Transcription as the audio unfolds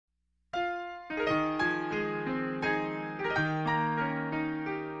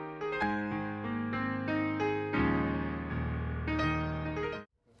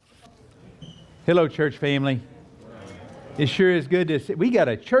Hello, church family. It sure is good to see. We got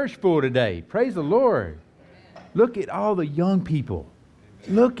a church full today. Praise the Lord. Look at all the young people.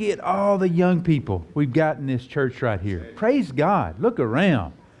 Look at all the young people we've got in this church right here. Praise God. Look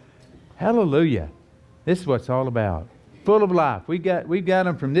around. Hallelujah. This is what it's all about. Full of life. We've got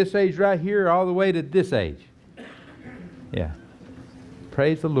them from this age right here all the way to this age. Yeah.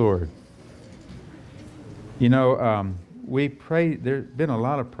 Praise the Lord. You know, we pray. There's been a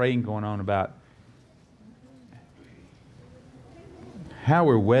lot of praying going on about how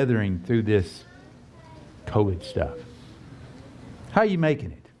we're weathering through this COVID stuff. How are you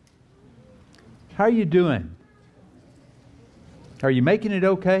making it? How are you doing? Are you making it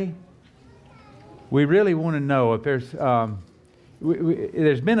okay? We really want to know if there's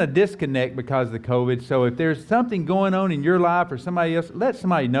there's been a disconnect because of the COVID. So if there's something going on in your life or somebody else, let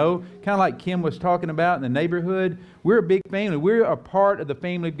somebody know. Kind of like Kim was talking about in the neighborhood. We're a big family. We're a part of the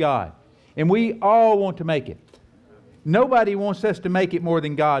family of God. And we all want to make it. Nobody wants us to make it more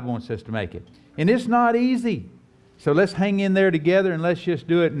than God wants us to make it. And it's not easy. So let's hang in there together and let's just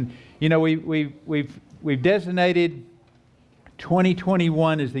do it. And you know, we've designated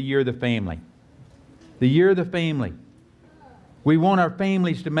 2021 as the year of the family. The year of the family. We want our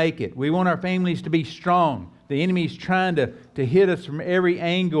families to make it. We want our families to be strong. The enemy's trying to hit us from every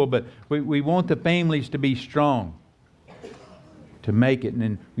angle, but we want the families to be strong, to make it. And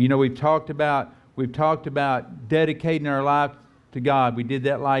then, you know, we've talked about dedicating our life to God. We did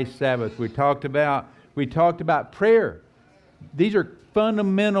that last Sabbath. We talked about prayer. These are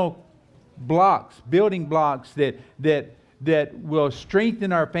fundamental blocks, building blocks that will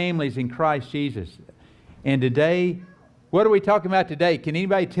strengthen our families in Christ Jesus. And today, what are we talking about today? Can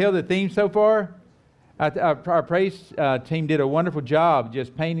anybody tell the theme so far? Our praise team did a wonderful job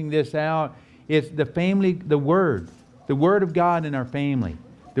just painting this out. It's the family, the Word of God in our family.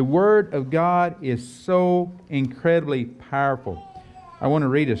 The Word of God is so incredibly powerful. I want to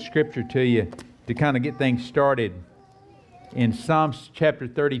read a scripture to you to kind of get things started in Psalms chapter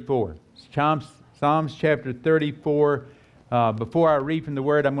 34. Psalms chapter 34. Before I read from the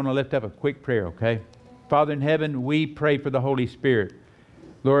Word, I'm going to lift up a quick prayer, okay? Father in heaven, we pray for the Holy Spirit.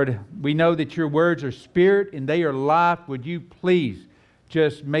 Lord, we know that your words are spirit and they are life. Would you please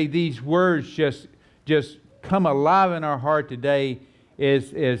just may these words just come alive in our heart today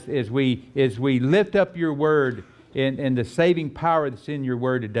as we lift up your word and the saving power that's in your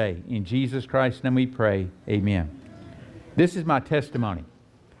word today. In Jesus Christ's name we pray. Amen. This is my testimony.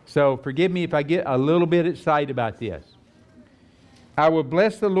 So forgive me if I get a little bit excited about this. I will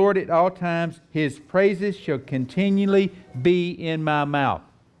bless the Lord at all times. His praises shall continually be in my mouth.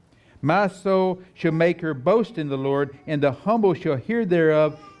 My soul shall make her boast in the Lord, and the humble shall hear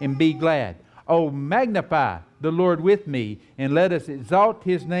thereof and be glad. Oh, magnify the Lord with me, and let us exalt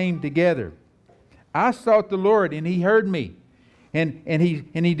His name together. I sought the Lord, and He heard me, and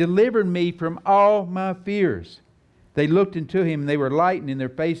He delivered me from all my fears. They looked into Him, and they were lightened, and their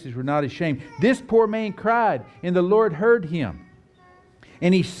faces were not ashamed. This poor man cried, and the Lord heard him,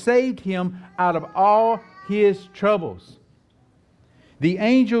 and He saved him out of all his troubles. The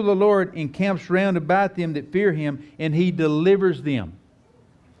angel of the Lord encamps round about them that fear Him, and He delivers them.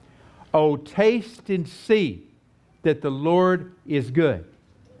 Oh, taste and see that the Lord is good.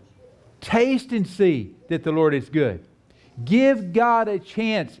 Taste and see that the Lord is good. Give God a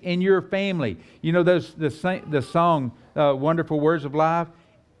chance in your family. You know the song, Wonderful Words of Life?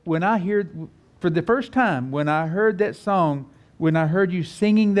 When I heard, for the first time, when I heard that song, when I heard you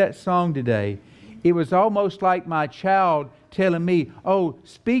singing that song today, it was almost like my child telling me, oh,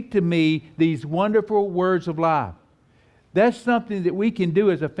 speak to me these wonderful words of life. That's something that we can do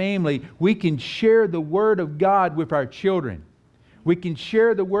as a family. We can share the Word of God with our children. We can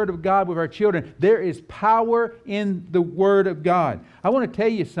share the Word of God with our children. There is power in the Word of God. I want to tell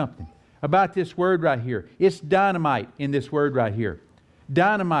you something about this word right here. It's dynamite in this word right here.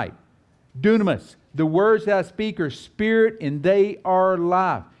 Dynamite. Dunamis. The words that I speak are spirit and they are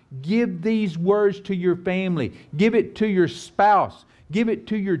life. Give these words to your family. Give it to your spouse. Give it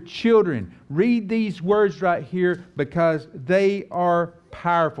to your children. Read these words right here because they are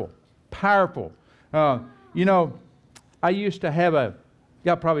powerful. Powerful. You know, I used to have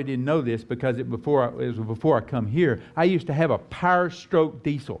y'all probably didn't know this because it was before I come here. I used to have a Power Stroke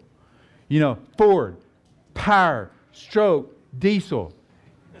diesel. You know, Ford, Power Stroke diesel.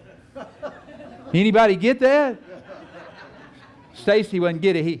 Anybody get that? Stacy wouldn't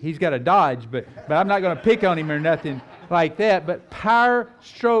get it. He's got a Dodge, but I'm not going to pick on him or nothing like that. But Power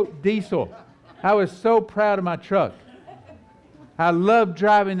Stroke diesel. I was so proud of my truck. I loved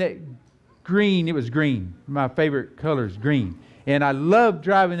driving that green. It was green. My favorite color is green. And I loved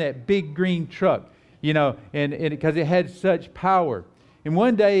driving that big green truck, you know, and because it had such power. And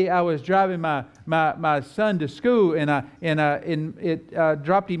one day I was driving my son to school, and it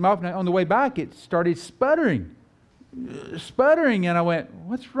dropped him off. And on the way back, it started sputtering. And I went,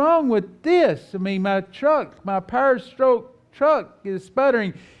 what's wrong with this? I mean, my power stroke truck is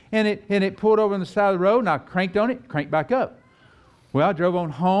sputtering. And it pulled over on the side of the road, and I cranked on it, cranked back up. Well, I drove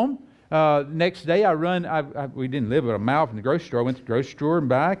on home. Next day we didn't live a mile from the grocery store. I went to the grocery store and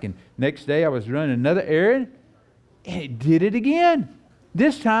back, and next day I was running another errand, and it did it again.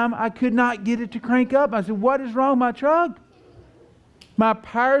 This time I could not get it to crank up. I said, what is wrong with my truck? My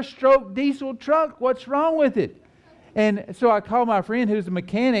power stroke diesel truck, what's wrong with it? And so I called my friend who's a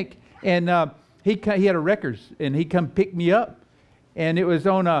mechanic, and he had a Wreckers, and he come pick me up. And it was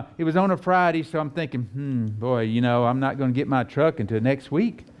on a Friday, so I'm thinking, boy, you know, I'm not going to get my truck until next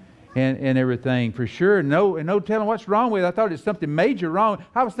week. And everything for sure. No telling what's wrong with it. I thought it's something major wrong.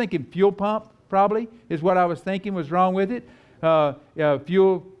 I was thinking fuel pump probably is what I was thinking was wrong with it.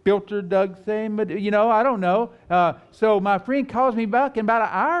 Fuel filter, Doug saying, but you know, I don't know. So my friend calls me back in about an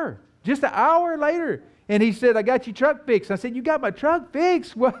hour, just an hour later. And he said, I got your truck fixed. I said, you got my truck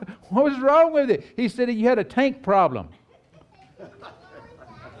fixed? What was wrong with it? He said, you had a tank problem.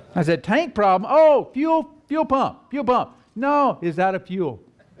 I said, tank problem? Oh, fuel pump. No, it's out of fuel.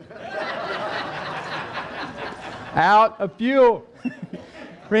 Out of fuel.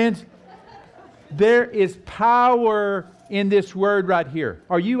 Friends, there is power in this word right here.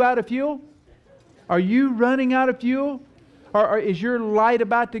 Are you out of fuel? Are you running out of fuel? Or is your light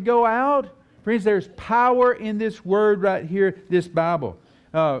about to go out? Friends, there's power in this word right here, this Bible.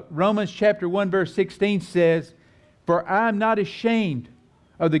 Romans chapter 1 verse 16 says, for I am not ashamed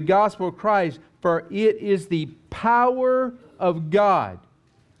of the gospel of Christ, for it is the power of God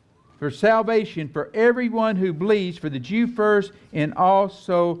for salvation for everyone who believes, for the Jew first and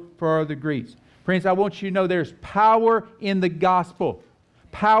also for the Greeks. Friends, I want you to know there's power in the gospel.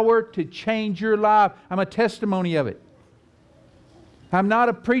 Power to change your life. I'm a testimony of it. I'm not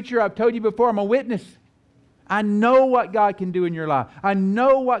a preacher. I've told you before, I'm a witness. I know what God can do in your life. I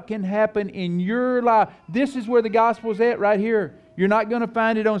know what can happen in your life. This is where the gospel's at right here. You're not going to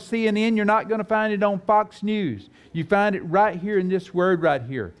find it on CNN. You're not going to find it on Fox News. You find it right here in this word right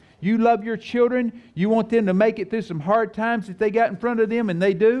here. You love your children. You want them to make it through some hard times that they got in front of them, and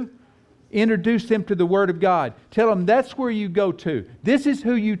they do. Introduce them to the Word of God. Tell them that's where you go to. This is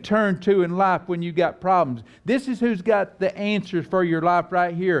who you turn to in life when you got problems. This is who's got the answers for your life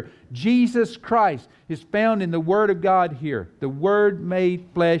right here. Jesus Christ is found in the Word of God here. The Word made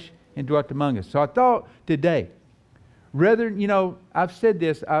flesh and dwelt among us. So I thought today, rather, you know, I've said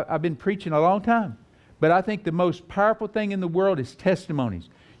this, I've been preaching a long time, but I think the most powerful thing in the world is testimonies.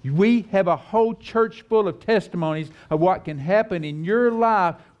 We have a whole church full of testimonies of what can happen in your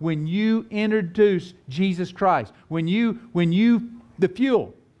life when you introduce Jesus Christ. The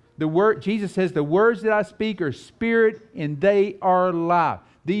fuel, the word, Jesus says, the words that I speak are spirit and they are life.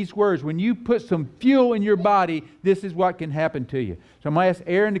 These words, when you put some fuel in your body, this is what can happen to you. So I'm going to ask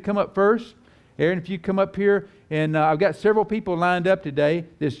Aaron to come up first. Aaron, if you come up here, and I've got several people lined up today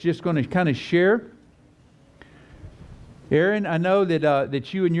that's just going to kind of share. Aaron, I know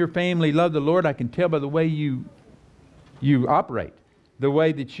that you and your family love the Lord. I can tell by the way you operate, the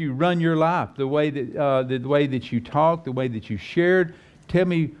way that you run your life, the way that you talk, the way that you shared. Tell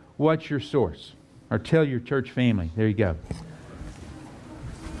me what's your source, or tell your church family. There you go.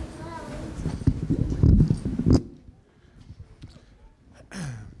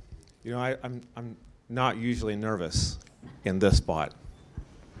 You know, I'm not usually nervous in this spot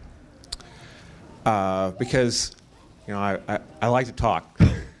because, you know, I like to talk,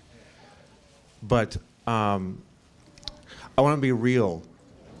 but I want to be real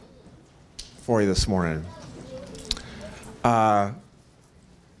for you this morning.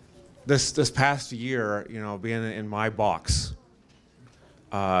 This past year, you know, being in my box,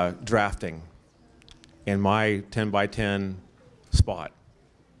 drafting in my 10 by 10 spot.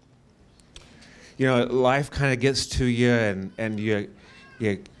 You know, life kind of gets to you, and you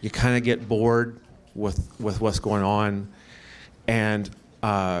kind of get bored with what's going on, and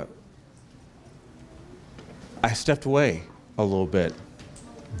I stepped away a little bit,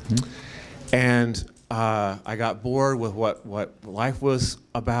 and I got bored with what life was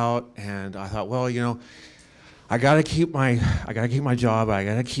about, and I thought, well, you know, I gotta keep my job, I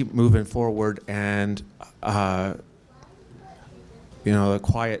gotta keep moving forward, and you know, the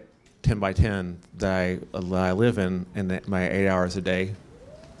quiet 10 by 10 that I live in my 8 hours a day,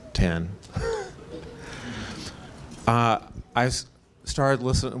 10. I started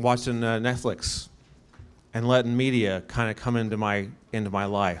watching Netflix and letting media kind of come into my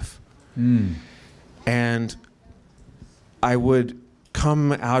life. Mm. And I would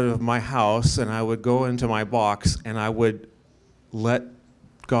come out of my house and I would go into my box and I would let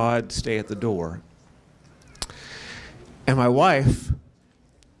God stay at the door. And my wife,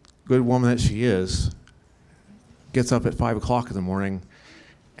 good woman that she is, gets up at 5 o'clock in the morning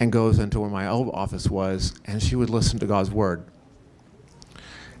and goes into where my old office was, and she would listen to God's word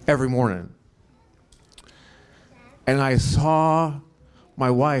every morning. And I saw my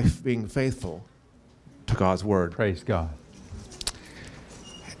wife being faithful to God's word. Praise God.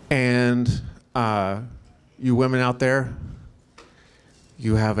 And you women out there,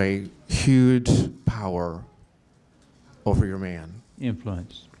 you have a huge power over your man.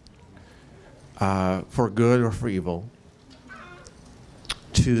 Influence. For good or for evil.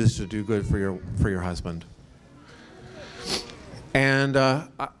 Choose to do good for your husband. And I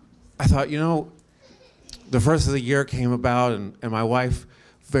thought, you know, the first of the year came about, and my wife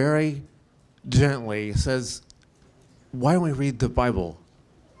very gently says, why don't we read the Bible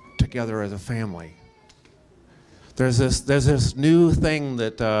together as a family? There's this new thing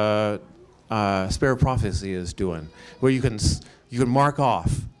that Spirit of Prophecy is doing, where you can mark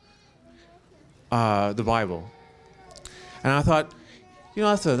off the Bible. And I thought, you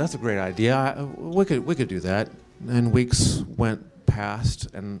know, that's a great idea. We could do that. And weeks went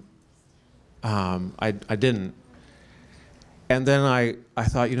past, and I didn't. And then I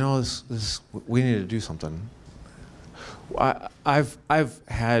thought, you know, we need to do something. I've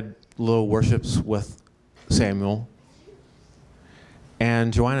had little worships with Samuel,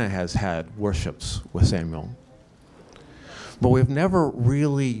 and Joanna has had worships with Samuel, but we've never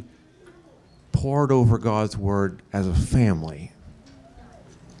really poured over God's word as a family.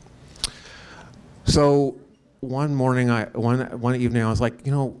 So one morning, one evening, I was like,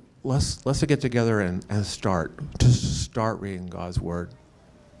 you know, let's get together and start reading God's word.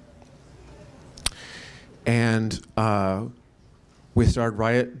 And we started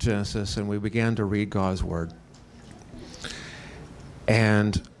right at Genesis, and we began to read God's word.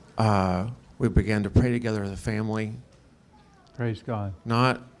 And we began to pray together as a family. Praise God.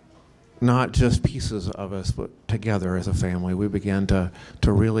 Not just pieces of us, but together as a family. We began to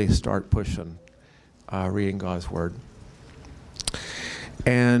really start pushing reading God's word.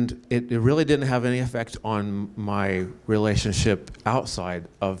 And it really didn't have any effect on my relationship outside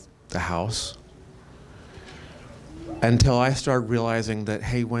of the house until I started realizing that,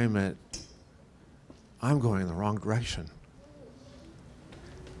 hey, wait a minute, I'm going in the wrong direction.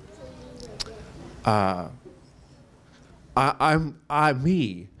 I'm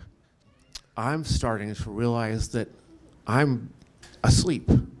starting to realize that I'm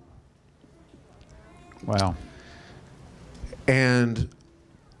asleep. Wow. And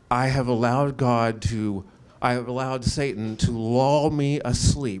I have allowed Satan to lull me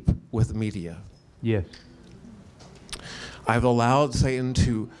asleep with media. Yes. I've allowed Satan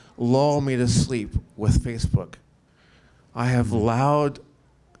to lull me to sleep with Facebook. I have allowed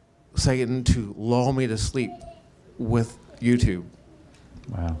Satan to lull me to sleep with YouTube.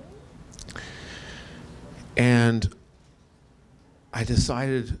 Wow. And I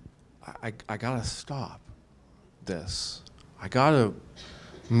decided I gotta stop this. I gotta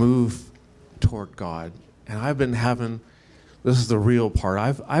move toward God. And I've been having, this is the real part,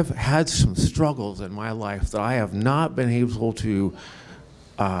 I've had some struggles in my life that I have not been able to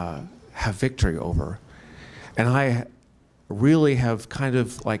have victory over. And I really have kind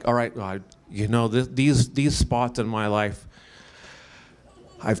of like, all right, God, you know, these spots in my life,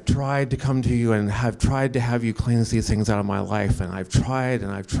 I've tried to come to you and I've tried to have you cleanse these things out of my life, and I've tried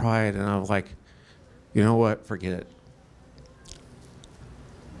and I've tried, and I'm like, you know what, forget it.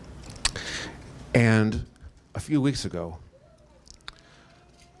 And a few weeks ago,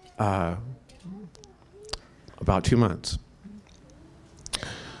 about 2 months,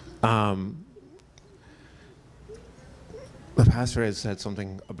 the pastor had said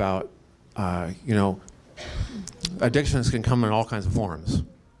something about, you know, addictions can come in all kinds of forms.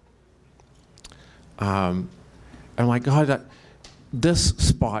 And I'm like, God, this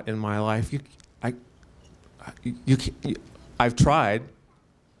spot in my life, I've tried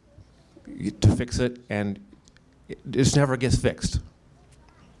to fix it, and it just never gets fixed.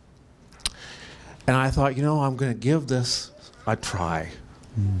 And I thought, you know, I'm going to give this a try,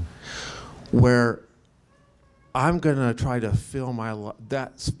 where I'm going to try to fill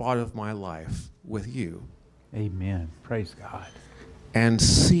that spot of my life with you. Amen. Praise God. And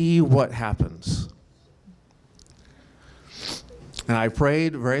see what happens. And I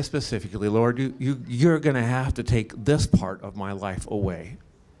prayed very specifically, Lord, you're going to have to take this part of my life away.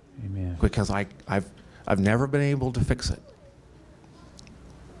 Amen. Because I've I've never been able to fix it.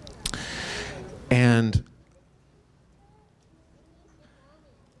 And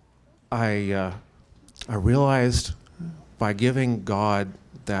I realized by giving God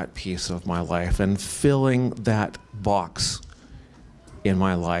that piece of my life and filling that box in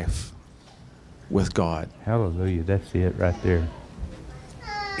my life with God, Hallelujah. That's it right there.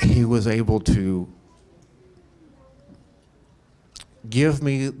 He was able to give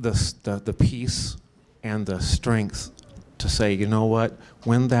me the peace and the strength to say, you know what,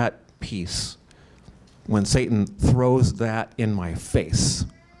 when that peace, when Satan throws that in my face,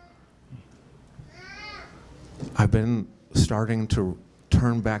 I've been starting to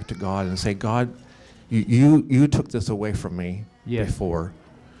turn back to God and say, God, you took this away from me before.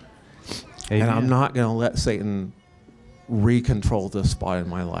 Amen. And I'm not going to let Satan re-control this spot in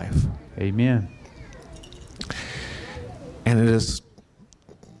my life. Amen. And it is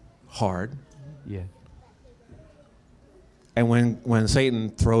hard. Yeah. And when Satan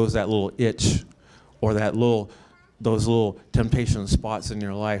throws that little itch or those little temptation spots in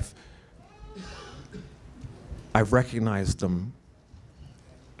your life, I've recognized them,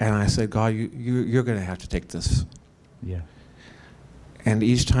 and I said, God, you're going to have to take this. Yeah. And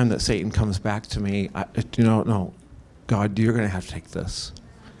each time that Satan comes back to me, no, God, you're going to have to take this.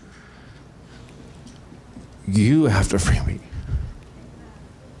 You have to free me.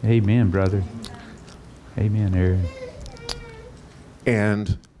 Amen, brother. Amen, Aaron.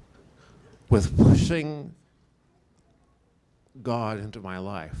 And with pushing God into my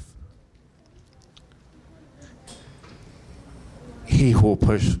life, He will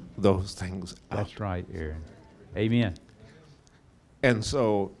push those things out. That's right, Aaron. Amen. And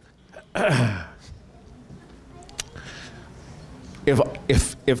so,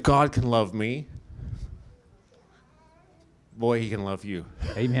 if God can love me, boy, He can love you.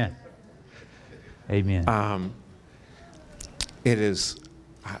 Amen. Amen. It is.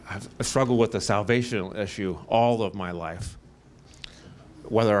 I've struggled with the salvation issue all of my life.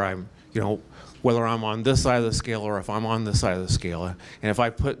 Whether I'm on this side of the scale or if I'm on this side of the scale, and if I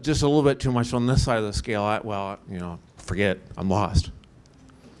put just a little bit too much on this side of the scale, forget, I'm lost.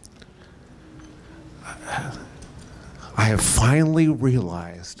 I have finally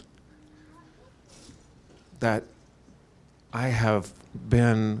realized that I have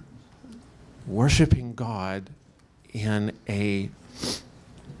been worshiping God in an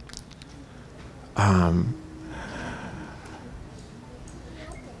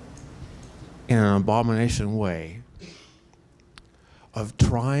abomination way of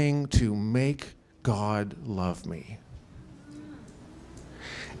trying to make God love me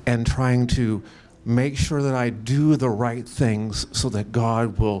and trying to make sure that I do the right things so that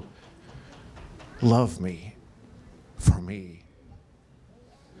God will love me for me.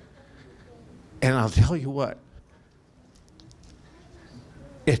 And I'll tell you what,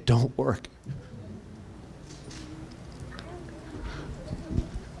 it don't work.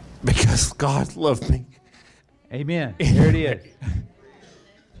 Because God loved me. Amen. There it is.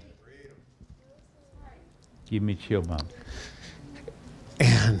 Give me chill bumps.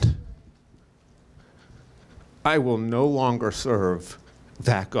 And I will no longer serve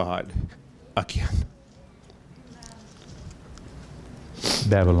that God again.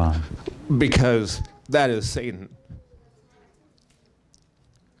 Babylon. Because that is Satan.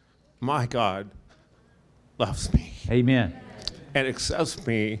 My God loves me. Amen. And accepts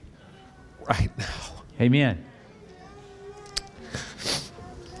me right now. Amen.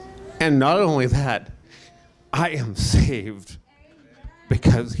 And not only that, I am saved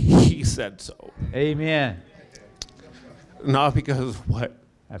because He said so. Amen. Not because of what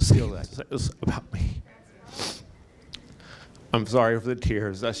I feel Satan that. says about me. I'm sorry for the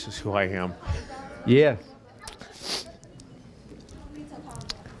tears. That's just who I am. Yes.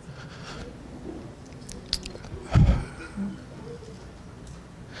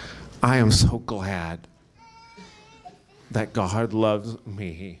 I am so glad that God loves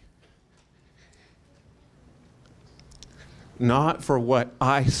me. Not for what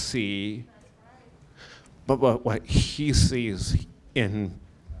I see, but what He sees in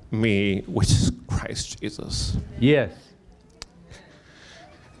me, which is Christ Jesus. Yes.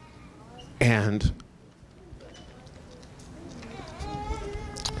 And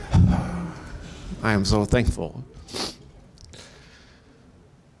I am so thankful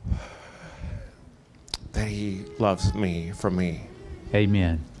that He loves me for me.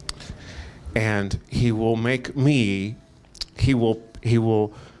 Amen. And He will make me, He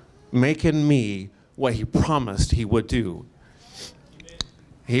will make in me what He promised He would do.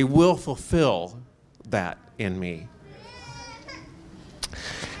 He will fulfill that in me.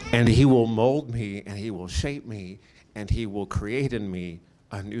 And he will mold me, and he will shape me, and he will create in me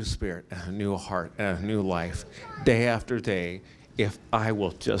a new spirit, and a new heart, and a new life, day after day, if I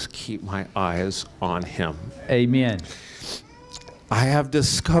will just keep my eyes on him. Amen. I have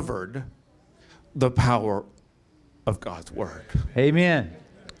discovered the power of God's word. Amen.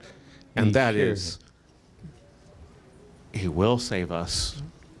 And that is, he will save us.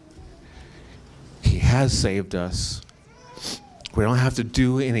 He has saved us. We don't have to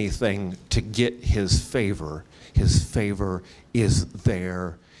do anything to get his favor. His favor is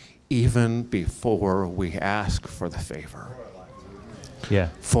there even before we ask for the favor. Yeah.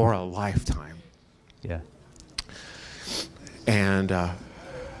 For a lifetime. Yeah. And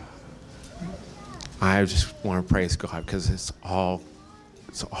I just want to praise God because it's all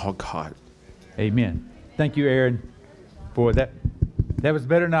God. Amen. Thank you, Aaron, for that. That was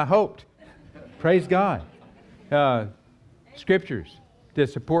better than I hoped. Praise God. Scriptures to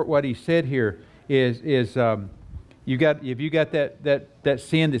support what he said here is if you got that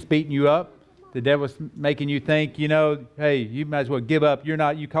sin that's beating you up, the devil's making you think, hey, you might as well give up.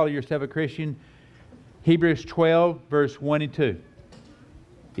 You call yourself a Christian. Hebrews 12, verse 1 and 2.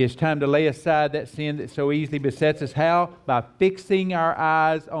 It's time to lay aside that sin that so easily besets us. How? By fixing our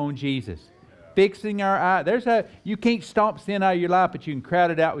eyes on Jesus. Fixing our eyes. You can't stomp sin out of your life, but you can crowd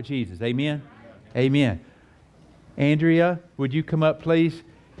it out with Jesus. Amen? Amen. Andrea, would you come up, please?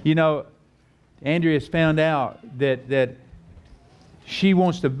 Andrea's found out that she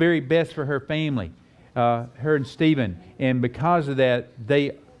wants the very best for her family, her and Stephen. And because of that,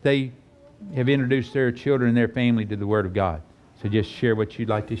 they have introduced their children and their family to the Word of God. So just share what you'd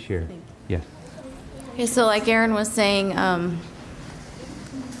like to share. Yes. Okay, so like Aaron was saying,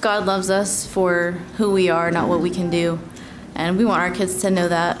 God loves us for who we are, not what we can do. And we want our kids to know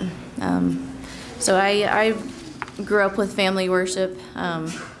that. So I grew up with family worship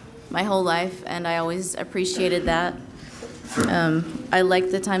my whole life, and I always appreciated that. I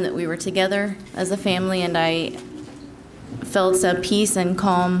liked the time that we were together as a family, and I felt a peace and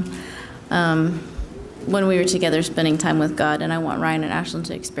calm when we were together spending time with God, and I want Ryan and Ashlyn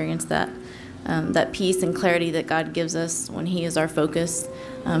to experience that. That peace and clarity that God gives us when he is our focus,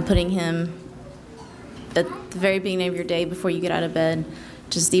 putting him at the very beginning of your day before you get out of bed,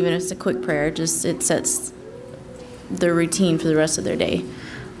 just even if it's a quick prayer, it sets the routine for the rest of their day.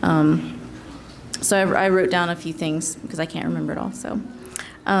 So I wrote down a few things because I can't remember it all. So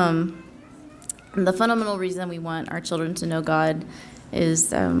the fundamental reason we want our children to know God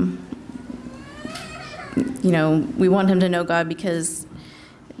is, we want him to know God because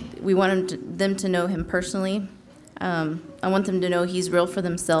we want them to know him personally. I want them to know he's real for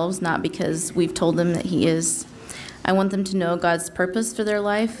themselves, not because we've told them that he is. I want them to know God's purpose for their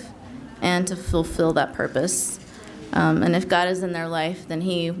life and to fulfill that purpose. And if God is in their life, then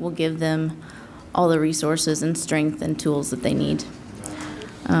he will give them all the resources and strength and tools that they need.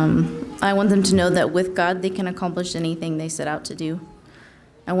 I want them to know that with God, they can accomplish anything they set out to do.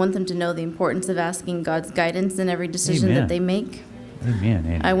 I want them to know the importance of asking God's guidance in every decision that they make. Amen.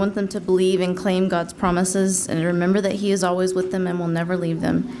 Amen. I want them to believe and claim God's promises and remember that he is always with them and will never leave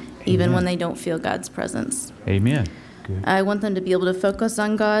them, even when they don't feel God's presence. Amen. Good. I want them to be able to focus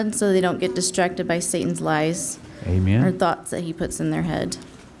on God so they don't get distracted by Satan's lies. Amen. Or thoughts that he puts in their head.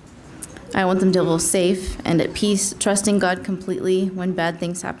 I want them to feel safe and at peace, trusting God completely when bad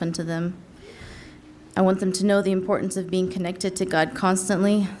things happen to them. I want them to know the importance of being connected to God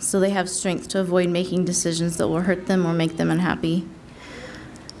constantly so they have strength to avoid making decisions that will hurt them or make them unhappy.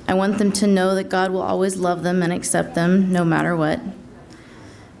 I want them to know that God will always love them and accept them no matter what.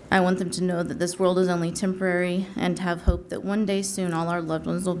 I want them to know that this world is only temporary and to have hope that one day soon all our loved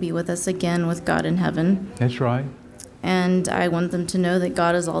ones will be with us again with God in heaven. That's right. And I want them to know that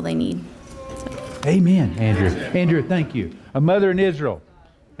God is all they need. Amen, Andrew. Andrew, thank you. A mother in Israel.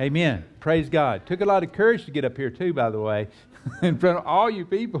 Amen. Praise God. Took a lot of courage to get up here too, by the way, in front of all you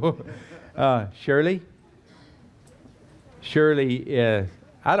people. Shirley,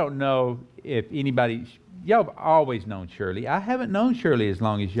 I don't know if anybody, y'all have always known Shirley. I haven't known Shirley as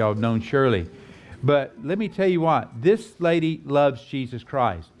long as y'all have known Shirley. But let me tell you what, this lady loves Jesus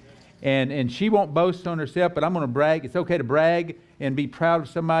Christ. And she won't boast on herself, but I'm going to brag. It's okay to brag and be proud of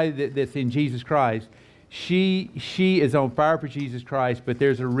somebody that's in Jesus Christ. She is on fire for Jesus Christ, but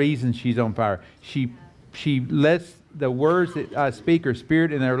there's a reason she's on fire. She lets the words that I speak, her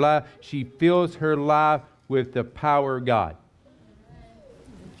spirit in her life, she fills her life with the power of God.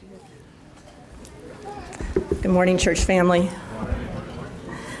 Good morning, church family.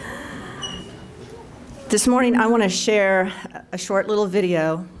 This morning I want to share a short little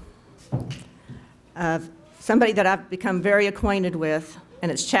video of somebody that I've become very acquainted with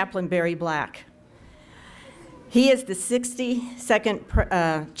and it's Chaplain Barry Black. He is the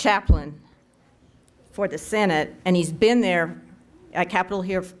 62nd chaplain for the Senate, and he's been there at Capitol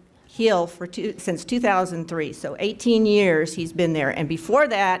Hill since 2003. So 18 years he's been there. And before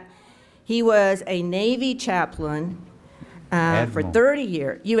that, he was a Navy chaplain for 30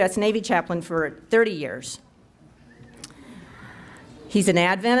 years, U.S. Navy chaplain for 30 years. He's an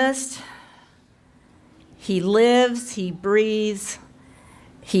Adventist. He lives, he breathes,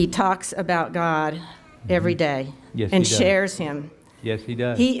 he talks about God every day and shares him. Yes, he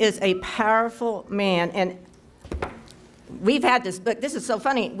does. He is a powerful man. And we've had this book. This is so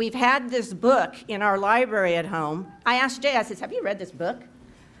funny. We've had this book in our library at home. I asked Jay, I said, have you read this book?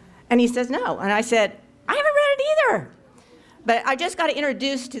 And he says, no. And I said, I haven't read it either. But I just got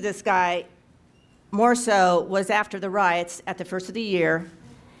introduced to this guy, more so was after the riots at the first of the year.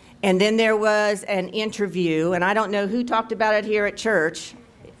 And then there was an interview, and I don't know who talked about it here at church.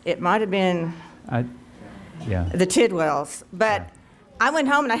 It might have been the Tidwells. But I went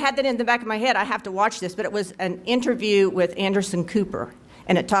home, and I had that in the back of my head. I have to watch this. But it was an interview with Anderson Cooper,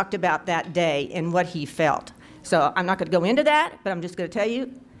 and it talked about that day and what he felt. So I'm not going to go into that, but I'm just going to tell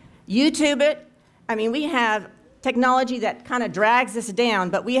you, YouTube it. I mean, we have technology that kind of drags us down,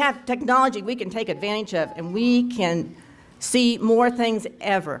 but we have technology we can take advantage of, and we can see more things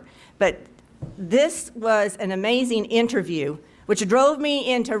ever. But this was an amazing interview, which drove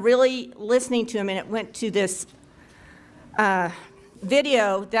me into really listening to him, and it went to this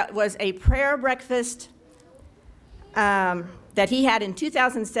video that was a prayer breakfast that he had in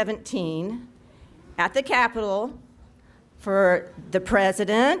 2017 at the Capitol for the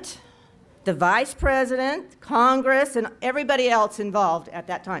president, the vice president, Congress, and everybody else involved at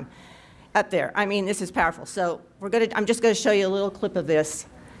that time up there. I mean, this is powerful. So I'm just going to show you a little clip of this,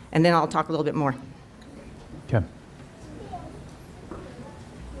 and then I'll talk a little bit more. Okay.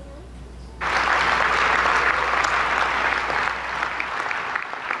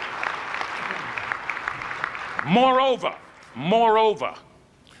 Moreover,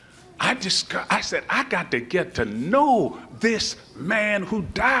 I said, I got to get to know this man who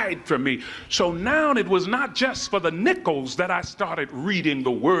died for me. So now it was not just for the nickels that I started reading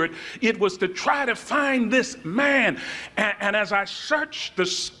the word. It was to try to find this man. And as I searched the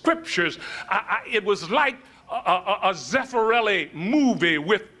scriptures, it was like a Zeffirelli movie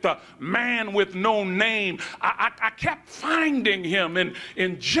with the man with no name. I kept finding him.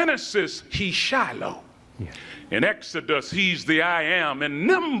 In Genesis, he's Shiloh. Yeah. In Exodus, he's the I am. In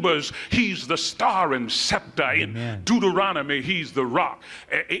Numbers, he's the star and scepter. Amen. In Deuteronomy, he's the rock.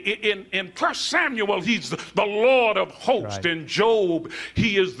 In 1 Samuel, he's the Lord of hosts. Right. In Job,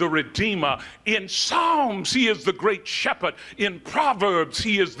 he is the Redeemer. In Psalms, he is the great shepherd. In Proverbs,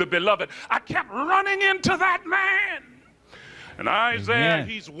 he is the beloved. I kept running into that man. In Isaiah, Amen.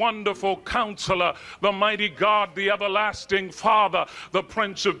 He's wonderful counselor, the mighty God, the everlasting Father, the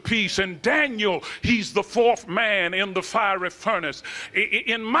Prince of Peace. In Daniel, he's the fourth man in the fiery furnace.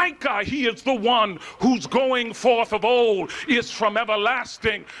 In Micah, he is the one whose going forth of old is from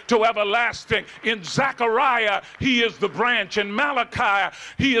everlasting to everlasting. In Zechariah, he is the branch. In Malachi,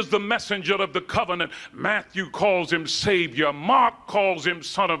 he is the messenger of the covenant. Matthew calls him Savior. Mark calls him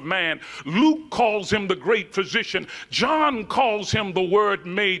Son of Man. Luke calls him the great physician. John calls him the Word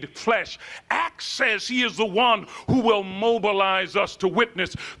made flesh. Acts says he is the one who will mobilize us to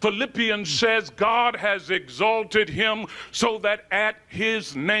witness. Philippians says God has exalted him so that at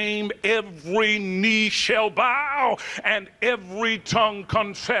his name every knee shall bow and every tongue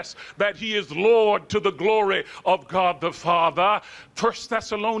confess that he is Lord, to the glory of God the Father. 1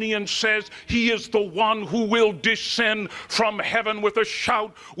 Thessalonians says he is the one who will descend from heaven with a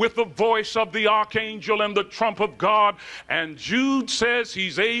shout, with the voice of the archangel and the trump of God. And Jude says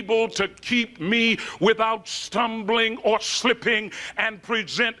he's able to keep me without stumbling or slipping and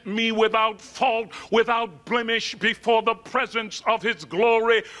present me without fault, without blemish before the presence of his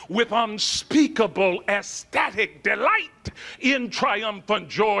glory with unspeakable ecstatic delight in triumphant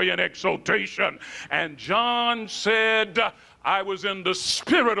joy and exultation. And John said, I was in the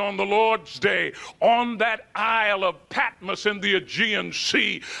Spirit on the Lord's day, on that isle of Patmos in the Aegean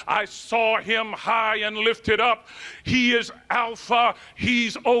Sea. I saw him high and lifted up. He is Alpha,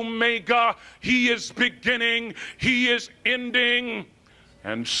 he's Omega, he is beginning, he is ending.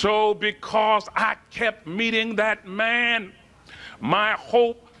 And so because I kept meeting that man, my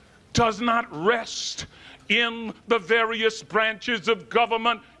hope does not rest in the various branches of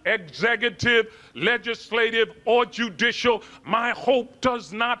government. executive, legislative, or judicial. My hope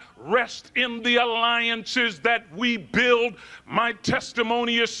does not rest in the alliances that we build. My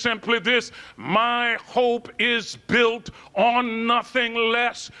testimony is simply this: my hope is built on nothing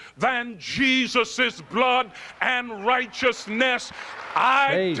less than Jesus' blood and righteousness. I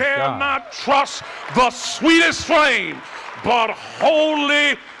Praise dare God. not trust the sweetest flame, but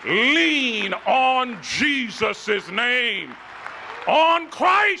wholly lean on Jesus' name. On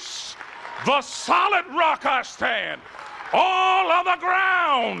Christ, the solid rock I stand. All other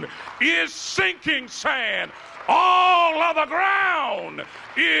ground is sinking sand. All other ground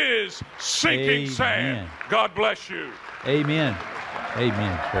is sinking sand. Amen. God bless you. Amen.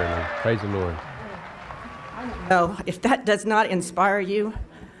 Amen, Shirley. Praise the Lord. Oh, if that does not inspire you,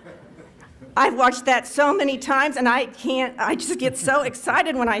 I've watched that so many times, and I just get so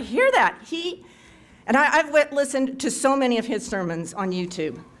excited when I hear that. I've listened to so many of his sermons on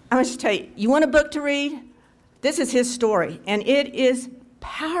YouTube. I must tell you, you want a book to read? This is his story, and it is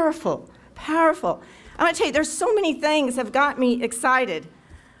powerful, powerful. I'm going to tell you, there's so many things that have got me excited,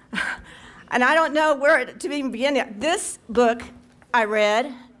 and I don't know where to even begin. This book I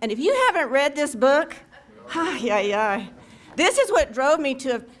read, and if you haven't read this book, this is what drove me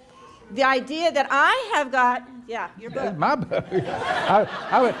to the idea that I have got, your book. That's my book.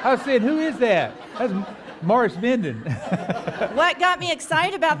 I was saying, who is that? That's Morris Venden. What got me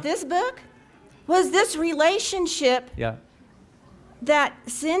excited about this book was this relationship Yeah. that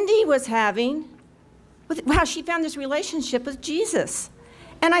Cindy was having, with how she found this relationship with Jesus.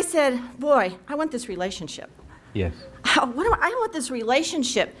 And I said, boy, I want this relationship. Yes. I want this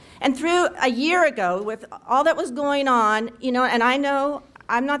relationship. And through a year ago, with all that was going on, and I know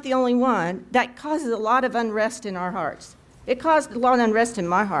I'm not the only one, that causes a lot of unrest in our hearts. It caused a lot of unrest in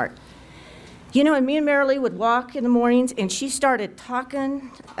my heart. And me and Marilee would walk in the mornings, and she started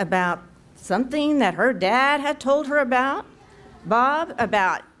talking about something that her dad had told her about, Bob,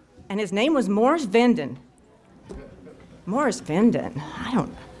 and his name was Morris Venden. Morris Venden, I don't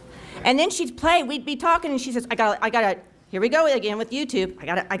know. And then she'd play, we'd be talking, and she says, I gotta, here we go again with YouTube,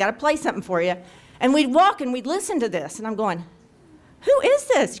 I gotta play something for you. And we'd walk and we'd listen to this, and I'm going, who is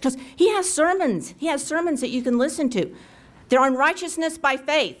this? Because he has sermons that you can listen to. They're on righteousness by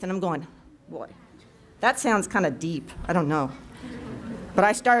faith, and I'm going, boy, that sounds kind of deep, I don't know. But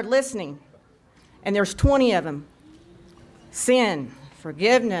I started listening, and there's 20 of them. Sin,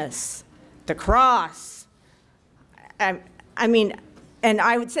 forgiveness, the cross. I mean, and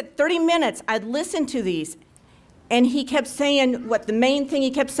I would sit 30 minutes, I'd listen to these, and he kept saying, the main thing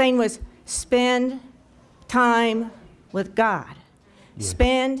he kept saying was, spend time with God. Yes.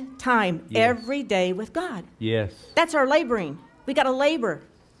 Spend time every day with God. Yes. That's our laboring. We got to labor.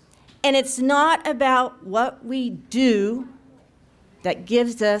 And it's not about what we do that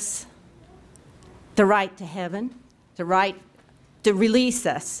gives us the right to heaven, the right to release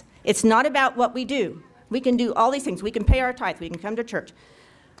us. It's not about what we do. We can do all these things. We can pay our tithe. We can come to church.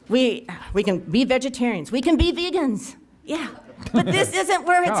 We can be vegetarians. We can be vegans. Yeah. But this isn't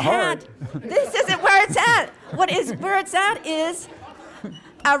where it's at. This isn't where it's at. Where it's at is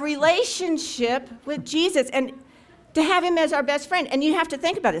a relationship with Jesus, and to have him as our best friend. And you have to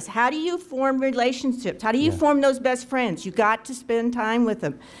think about this. How do you form relationships? How do you form those best friends? You got to spend time with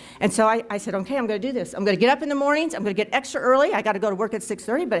them. And so I said, okay, I'm going to do this. I'm going to get up in the mornings. I'm going to get extra early. I got to go to work at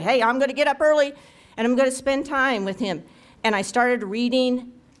 6:30, but hey, I'm going to get up early, and I'm going to spend time with him. And I started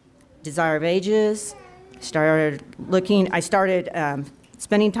reading Desire of Ages. I started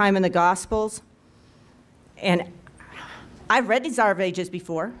spending time in the Gospels. And I've read Desire of Ages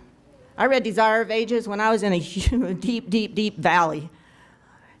before. I read Desire of Ages when I was in a deep, deep, deep valley.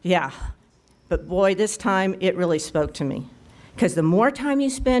 Yeah. But boy, this time it really spoke to me. Because the more time you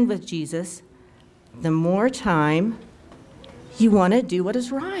spend with Jesus, the more time you want to do what is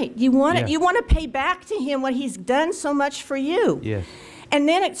right. You want to pay back to him what he's done so much for you. Yes. And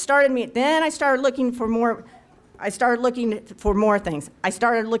then I started looking for more. I started looking for more things. I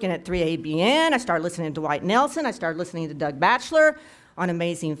started looking at 3ABN. I started listening to Dwight Nelson. I started listening to Doug Batchelor on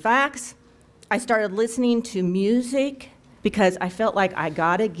Amazing Facts. I started listening to music because I felt like I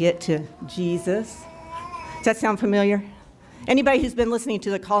got to get to Jesus. Does that sound familiar? Anybody who's been listening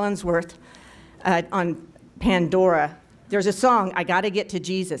to the Collinsworth on Pandora, there's a song, I got to get to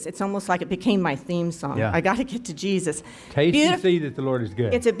Jesus. It's almost like it became my theme song. Yeah. I got to get to Jesus. Taste and see that the Lord is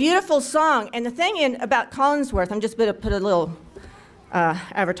good. It's a beautiful song. And the thing about Collinsworth, I'm just going to put a little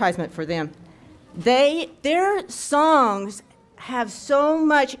advertisement for them. Their songs have so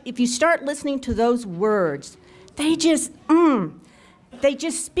much, if you start listening to those words, they just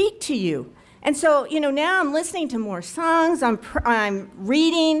speak to you. And so, now I'm listening to more songs, I'm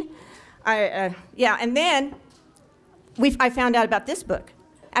reading, and then I found out about this book.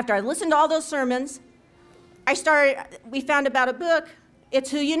 After I listened to all those sermons, we found about a book,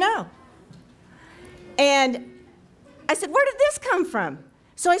 It's Who You Know. And I said, where did this come from?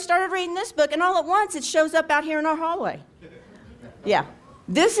 So I started reading this book, and all at once it shows up out here in our hallway. Yeah.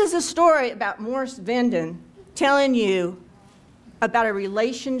 This is a story about Morris Venden telling you about a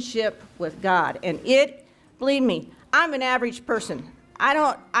relationship with God. And believe me, I'm an average person. I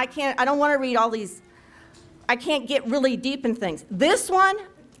don't want to read all these, I can't get really deep in things. This one,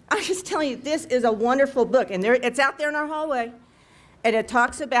 I'm just telling you, this is a wonderful book. And it's out there in our hallway. And it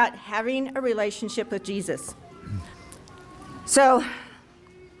talks about having a relationship with Jesus. So,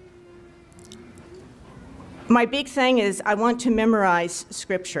 my big thing is I want to memorize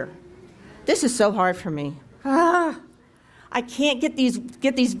Scripture. This is so hard for me. I can't get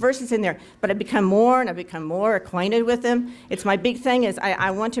these verses in there, but I become more acquainted with them. It's my big thing is I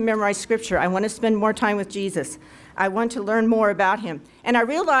want to memorize Scripture. I want to spend more time with Jesus. I want to learn more about him. And I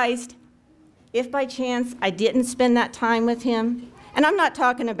realized if by chance I didn't spend that time with him, and I'm not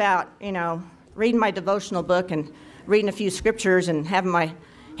talking about, reading my devotional book and reading a few scriptures and having my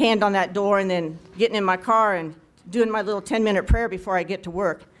hand on that door and then getting in my car and doing my little 10-minute prayer before I get to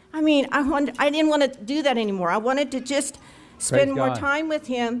work. I didn't want to do that anymore. I wanted to just spend more time with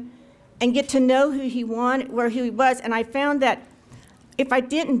him and get to know who he was. And I found that if I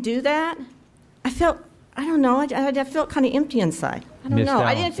didn't do that, I felt kind of empty inside. I don't know.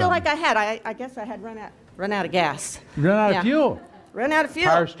 I didn't feel like I had. I guess I had run out of gas. Run out of fuel. Run out of fuel.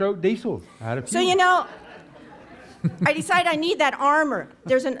 Power stroke diesel. Out of fuel. So, I decided I need that armor.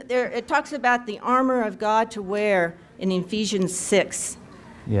 It talks about the armor of God to wear in Ephesians 6,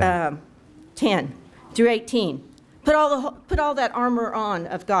 10 through 18. Put all that armor on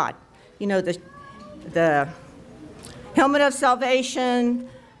of God. The helmet of salvation,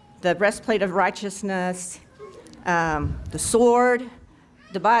 the breastplate of righteousness, the sword,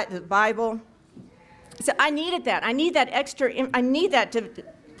 the Bible. So I needed that. I need that extra. I need that to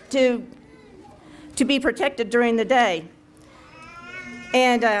be protected during the day.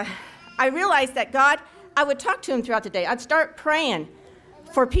 And I realized that God, I would talk to him throughout the day. I'd start praying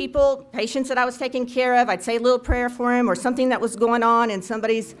for patients that I was taking care of. I'd say a little prayer for him or something that was going on in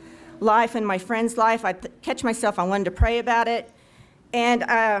somebody's life, in my friend's life. I'd catch myself. I wanted to pray about it. And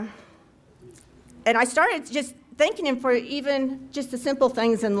I started just thanking him for even just the simple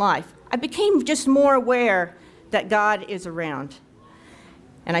things in life. I became just more aware that God is around.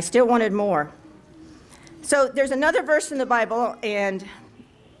 And I still wanted more. So there's another verse in the Bible, and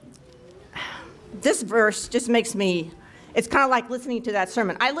this verse just makes me, it's kind of like listening to that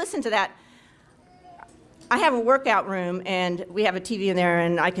sermon. I listened to that. I have a workout room, and we have a TV in there,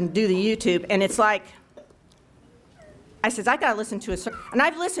 and I can do the YouTube, and it's like, I says, I got to listen to a sermon. And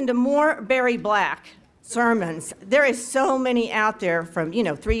I've listened to more Barry Black sermons. There is so many out there from,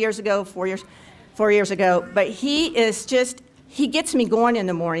 3 years ago, 4 years ago, but he gets me going in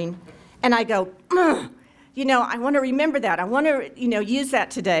the morning, and I go, I want to remember that. I want to, use that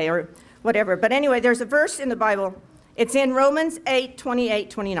today or whatever. But anyway, there's a verse in the Bible. It's in Romans 8, 28,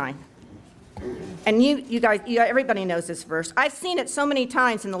 29. And you guys, everybody knows this verse. I've seen it so many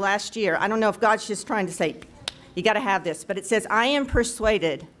times in the last year. I don't know if God's just trying to say, you got to have this. But it says, I am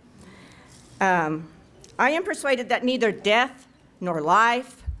persuaded that neither death, nor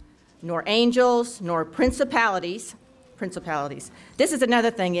life, nor angels, nor principalities. This is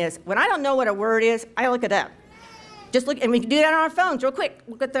another thing is, when I don't know what a word is, I look it up. Just look, and we can do that on our phones real quick.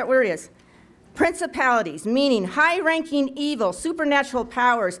 Look what that word is. Principalities, meaning high-ranking evil, supernatural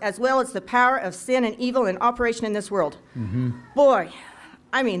powers, as well as the power of sin and evil in operation in this world. Mm-hmm. Boy,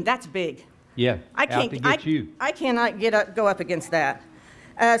 that's big. Yeah, I cannot go up against that.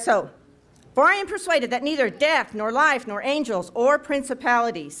 For I am persuaded that neither death, nor life, nor angels, or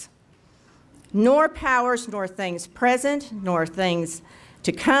principalities, nor powers, nor things present, nor things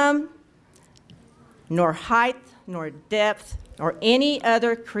to come, nor height, nor depth, nor any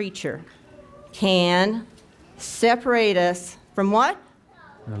other creature can separate us from what?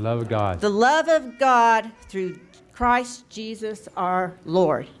 The love of God. The love of God through Christ Jesus our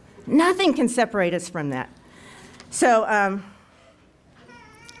Lord. Nothing can separate us from that. So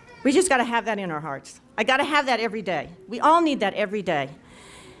we just got to have that in our hearts. I got to have that every day. We all need that every day.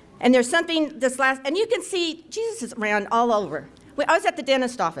 And there's something and you can see Jesus is around all over. I was at the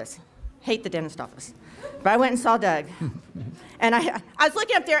dentist office. Hate the dentist office. But I went and saw Doug. And I was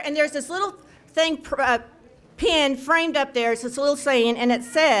looking up there, and there's this little thing, pin framed up there. It's this little saying, and it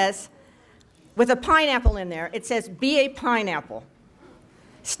says, with a pineapple in there, it says, be a pineapple.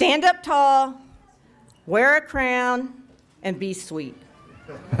 stand up tall, wear a crown, and be sweet.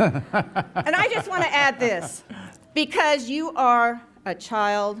 And I just want to add this, because you are a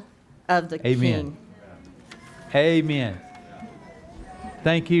child of the Amen. King. Amen.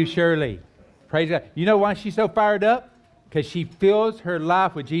 Thank you, Shirley. Praise God. You know why she's so fired up? Because she fills her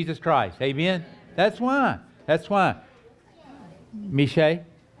life with Jesus Christ. Amen. That's why. That's why. Miche,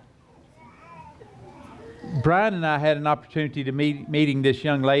 Brian and I had an opportunity to meeting this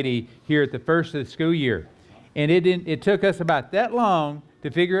young lady here at the first of the school year. And it took us about that long to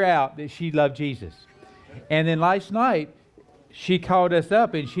figure out that she loved Jesus. And then last night, she called us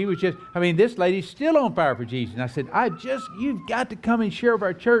up and she was just, this lady's still on fire for Jesus. And I said, you've got to come and share with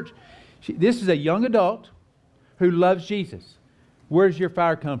our church. This is a young adult who loves Jesus. Where's your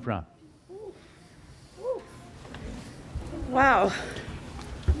fire come from? Wow.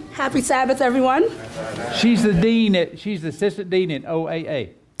 Happy Sabbath, everyone. She's the assistant dean at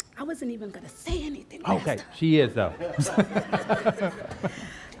OAA. I wasn't even going to say anything. Okay, she is though.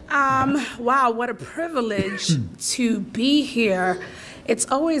 Wow, what a privilege to be here. It's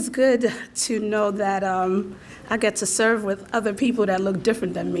always good to know that I get to serve with other people that look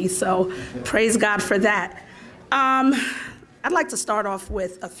different than me, so praise God for that. I'd like to start off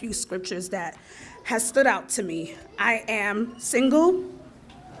with a few scriptures that has stood out to me. I am single.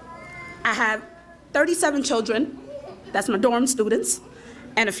 I have 37 children. That's my dorm students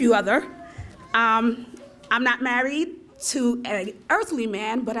and a few other. I'm not married to an earthly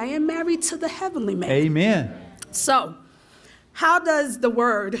man, but I am married to the heavenly man. Amen. So, how does the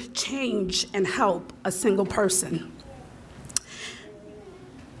word change and help a single person?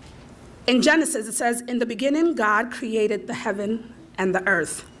 In Genesis, it says, in the beginning, God created the heaven and the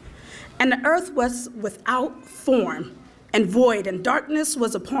earth. And the earth was without form and void, and darkness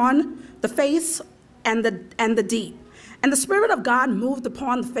was upon the face and the deep. And the Spirit of God moved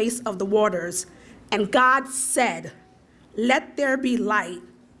upon the face of the waters. And God said, let there be light,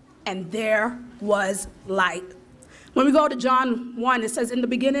 and there was light. When we go to John 1, it says, in the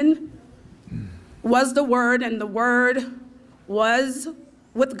beginning was the Word, and the Word was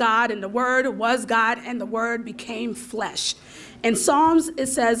with God, and the Word was God, and the Word became flesh. In Psalms, it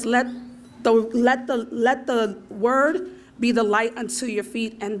says, let the Word be the light unto your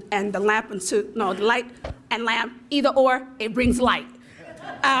feet, and the lamp unto, no, the light and lamp, either or, it brings light.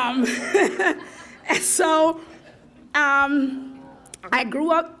 And so, I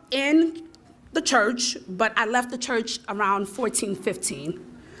grew up in the church, but I left the church around 14, 15.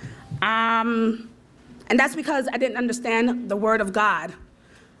 And that's because I didn't understand the Word of God.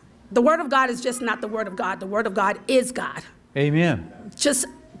 The Word of God is just not the Word of God. The Word of God is God. Amen. Just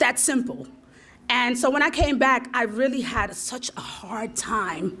that simple. And so when I came back, I really had such a hard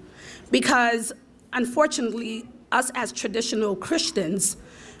time because, unfortunately, us as traditional Christians,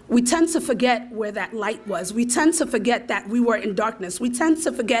 we tend to forget where that light was. We tend to forget that we were in darkness. We tend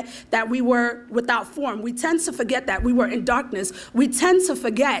to forget that we were without form. We tend to forget that we were in darkness. We tend to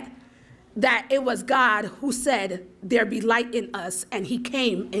forget that it was God who said, there be light in us, and he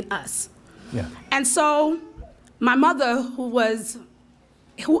came in us. Yeah. And so my mother, who is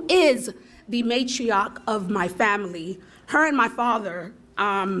the matriarch of my family, her and my father,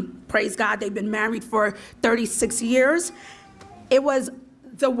 praise God, they've been married for 36 years. It was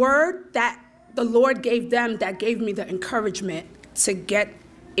the word that the Lord gave them that gave me the encouragement to get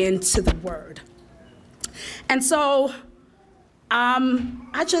into the word. And so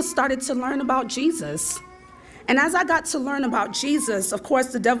I just started to learn about Jesus. And as I got to learn about Jesus, of course,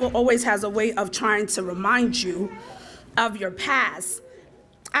 the devil always has a way of trying to remind you of your past.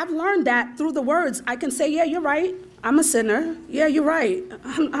 I've learned that through the words, I can say, yeah, you're right. I'm a sinner. Yeah, you're right.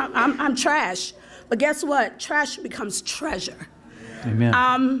 I'm trash. But guess what? Trash becomes treasure.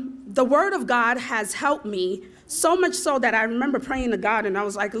 Amen. The Word of God has helped me so much so that I remember praying to God, and I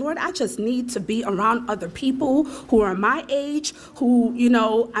was like, Lord, I just need to be around other people who are my age, who,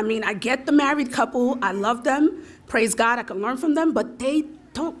 I get the married couple. I love them. Praise God, I can learn from them, but they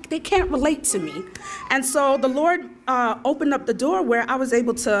can't relate to me. And so the Lord opened up the door where I was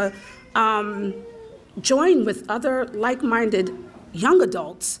able to join with other like-minded young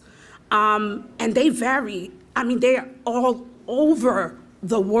adults. And they vary. They are all over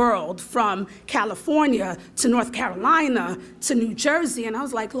the world, from California to North Carolina to New Jersey. And I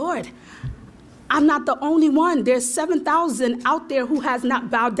was like, Lord, I'm not the only one. There's 7,000 out there who has not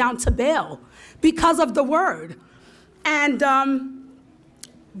bowed down to Baal because of the word. And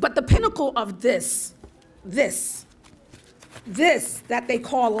but the pinnacle of this that they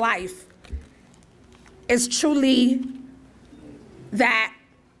call life is truly that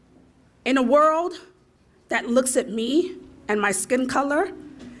in a world that looks at me and my skin color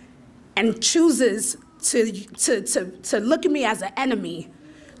and chooses to look at me as an enemy,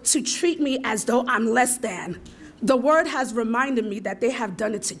 to treat me as though I'm less than, the word has reminded me that they have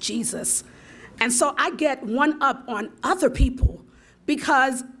done it to Jesus. And so I get one up on other people,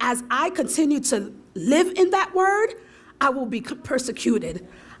 because as I continue to live in that word, I will be persecuted.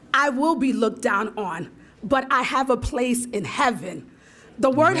 I will be looked down on, but I have a place in heaven. The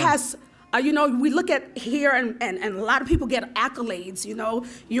word has, we look at here and a lot of people get accolades,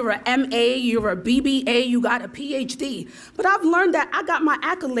 you're an MA, you're a BBA, you got a PhD. But I've learned that I got my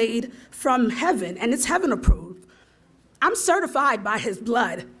accolade from heaven, and it's heaven approved. I'm certified by his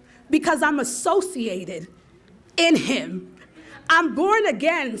blood because I'm associated in him. I'm born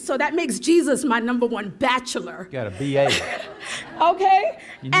again, so that makes Jesus my #1 bachelor. You got a BA. Okay?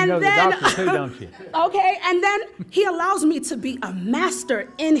 You know the doctor too, don't you? Okay, and then he allows me to be a master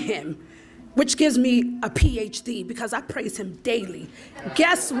in him, which gives me a PhD because I praise him daily.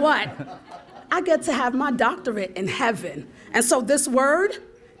 Guess what? I get to have my doctorate in heaven. And so this word,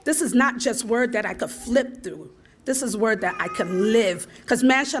 this is not just word that I could flip through. This is word that I can live, because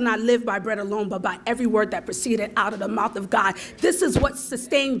man shall not live by bread alone, but by every word that proceeded out of the mouth of God. This is what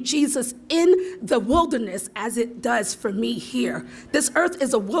sustained Jesus in the wilderness as it does for me here. This earth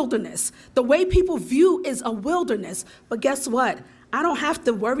is a wilderness. The way people view is a wilderness. But guess what? I don't have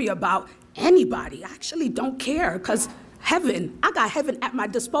to worry about anybody. I actually don't care, because heaven, I got heaven at my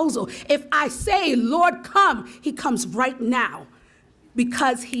disposal. If I say, Lord, come, he comes right now,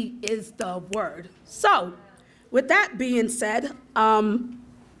 because he is the word. So, with that being said, I'm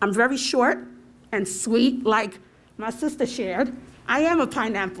very short and sweet, like my sister shared. I am a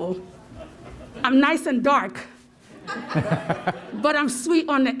pineapple. I'm nice and dark, but I'm sweet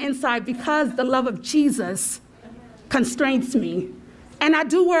on the inside because the love of Jesus constrains me. And I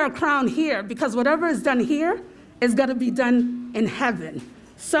do wear a crown here because whatever is done here is going to be done in heaven.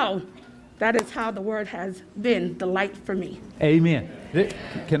 So that is how the word has been the light for me. Amen.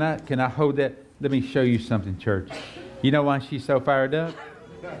 Can I hold that? Let me show you something, church. You know why she's so fired up?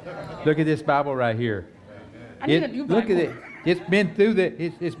 Look at this Bible right here. I need a new Bible. Look at it. It's been through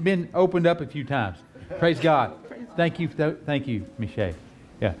it's been opened up a few times. Praise God. Thank you, Michelle.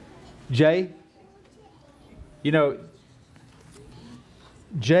 Yeah. Jay,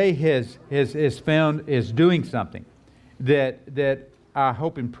 Jay is doing something that I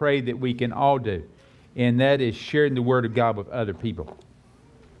hope and pray that we can all do, and that is sharing the Word of God with other people.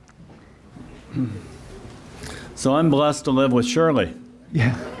 So I'm blessed to live with Shirley.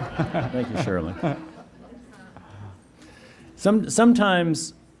 Yeah. Thank you, Shirley.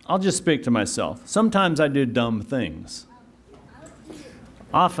 Sometimes, I'll just speak to myself. Sometimes I do dumb things.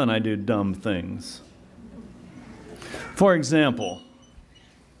 Often I do dumb things. For example,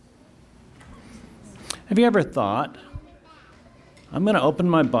 have you ever thought, I'm going to open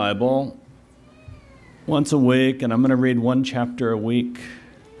my Bible once a week and I'm going to read one chapter a week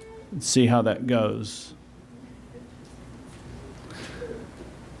and see how that goes?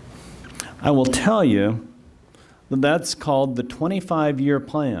 I will tell you that that's called the 25-year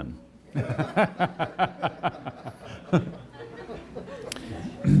plan.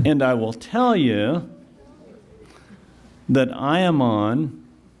 And I will tell you that I am on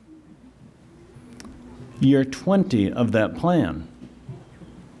year 20 of that plan.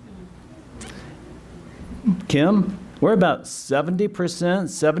 Kim, we're about 70%,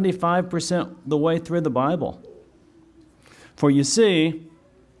 75% the way through the Bible. For you see,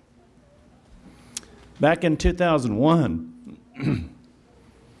 back in 2001,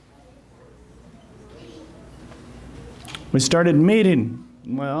 we started meeting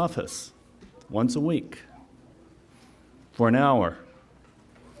in my office once a week for an hour.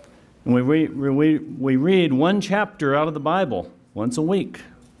 And we read one chapter out of the Bible once a week.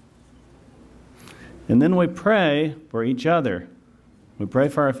 And then we pray for each other. We pray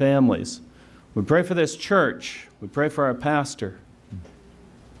for our families. We pray for this church. We pray for our pastor.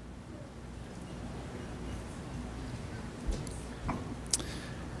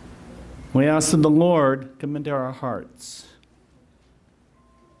 We ask that the Lord come into our hearts.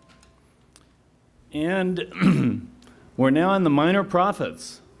 And we're now in the minor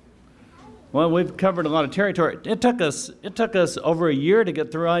prophets. Well, we've covered a lot of territory. It took us over a year to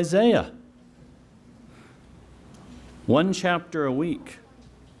get through Isaiah. One chapter a week.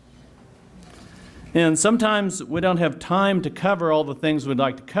 And sometimes we don't have time to cover all the things we'd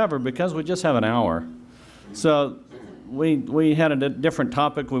like to cover because we just have an hour. So we had a different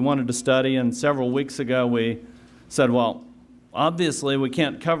topic we wanted to study, and several weeks ago we said, well, obviously we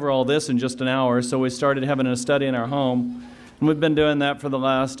can't cover all this in just an hour, so we started having a study in our home. And we've been doing that for the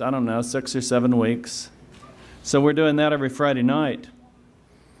last, 6 or 7 weeks. So we're doing that every Friday night.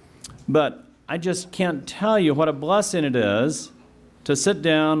 But I just can't tell you what a blessing it is to sit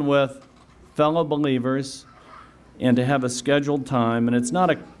down with fellow believers and to have a scheduled time. And it's not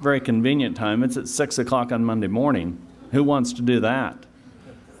a very convenient time. It's at 6 o'clock on Monday morning. Who wants to do that?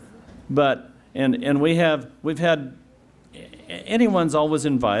 But, and we've had, anyone's always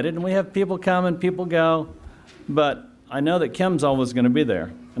invited, and we have people come and people go. But I know that Kim's always going to be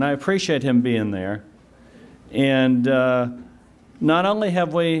there. And I appreciate him being there. And not only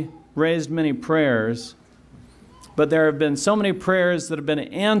have we raised many prayers, but there have been so many prayers that have been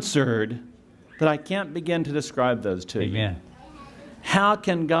answered that I can't begin to describe those to you. Amen. How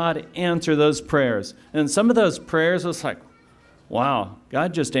can God answer those prayers? And some of those prayers was like, wow,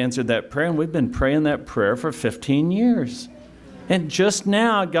 God just answered that prayer, and we've been praying that prayer for 15 years. And just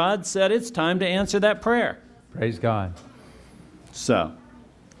now, God said it's time to answer that prayer. Praise God. So,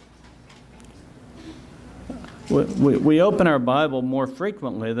 we open our Bible more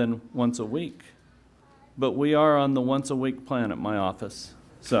frequently than once a week. But we are on the once-a-week plan at my office.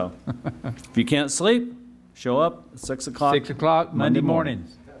 So, if you can't sleep, show up at 6 o'clock. 6 o'clock Monday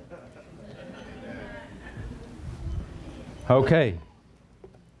mornings. Okay.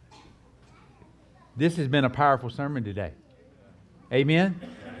 This has been a powerful sermon today. Amen?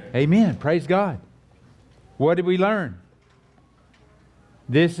 Amen. Praise God. What did we learn?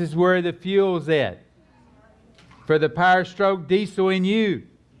 This is where the fuel's at. For the power stroke diesel in you.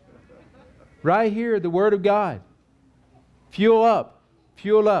 Right here, the Word of God. Fuel up.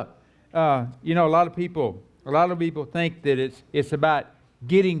 Fuel up. You know, a lot of people think that it's about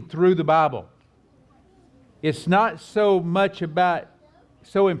getting through the Bible. It's not so much about,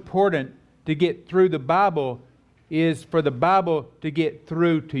 so important to get through the Bible is for the Bible to get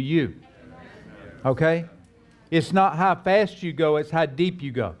through to you. Okay? It's not how fast you go, it's how deep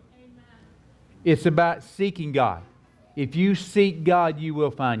you go. It's about seeking God. If you seek God, you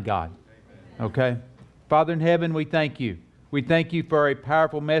will find God. Okay? Father in heaven, we thank you. We thank you for a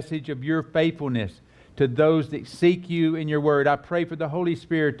powerful message of your faithfulness to those that seek you in your word. I pray for the Holy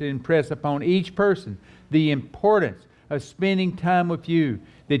Spirit to impress upon each person the importance of spending time with you,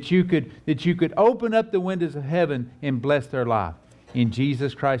 that you could open up the windows of heaven and bless their life. In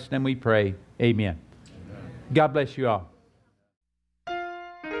Jesus Christ's name we pray. Amen. God bless you all.